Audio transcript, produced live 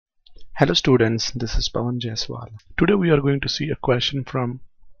Hello students, this is Pawan Jaiswal. Today we are going to see a question from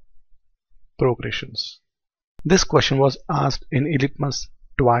progressions. This question was asked in elitmus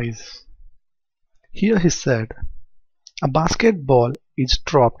twice. Here he said, a basketball is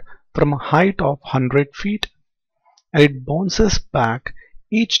dropped from a height of 100 feet and it bounces back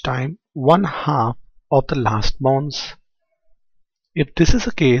each time one half of the last bounce. If this is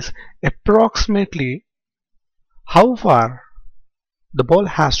the case, approximately how far the ball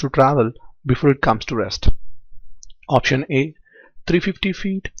has to travel before it comes to rest? Option A, 350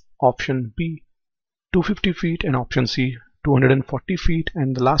 feet, option B, 250 feet, and option C, 240 feet,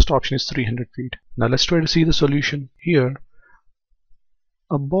 and the last option is 300 feet. Now let's try to see the solution. Here,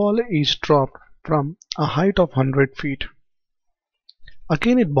 a ball is dropped from a height of 100 feet.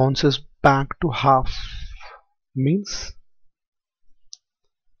 Again it bounces back to half, means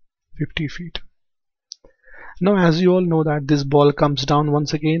 50 feet. Now as you all know that this ball comes down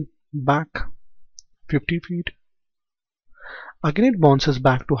once again back 50 feet. Again it bounces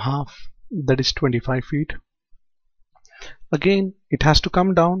back to half, that is 25 feet. Again it has to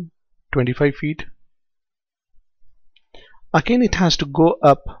come down 25 feet. Again it has to go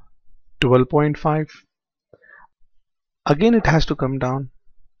up 12.5. Again it has to come down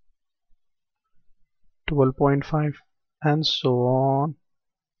 12.5, and so on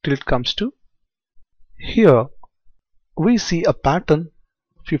till it comes to here. We see a pattern: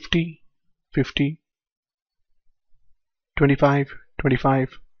 50, 50, 25,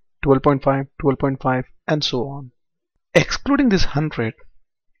 25, 12.5, 12.5, and so on. Excluding this 100,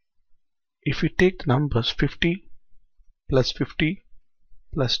 if we take the numbers 50 plus 50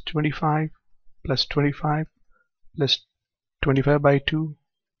 plus 25 plus 25 plus 25 by 2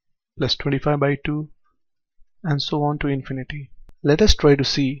 plus 25 by 2 and so on to infinity, let us try to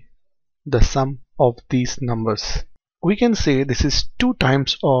see the sum of these numbers. We can say this is 2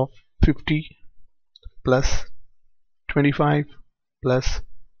 times of 50 plus 25 plus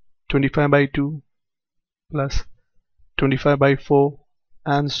 25 by 2 plus 25 by 4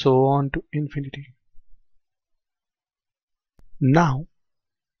 and so on to infinity. Now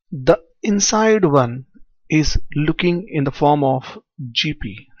the inside one is looking in the form of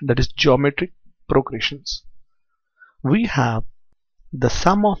GP, that is geometric progressions. We have the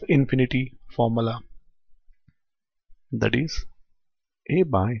sum of infinity formula, that is a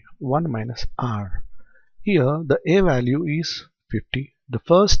by 1 minus r. Here the a value is 50, the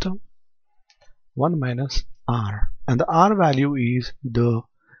first term 1 minus r, and the r value is the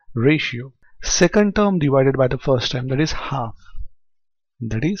ratio, second term divided by the first term, that is half,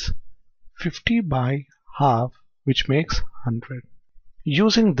 that is 50 by half, which makes 100.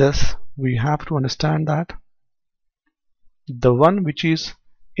 Using this we have to understand that the one which is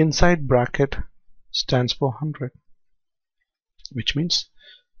inside bracket stands for 100, which means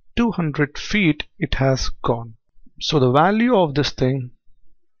 200 feet it has gone. So the value of this thing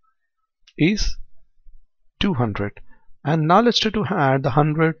is 200. And now let's try to add the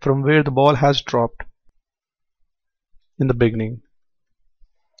 100 from where the ball has dropped in the beginning.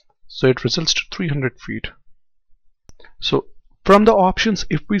 So it results to 300 feet. So from the options,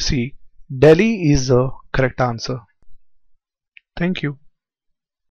 if we see, Delhi is the correct answer. Thank you.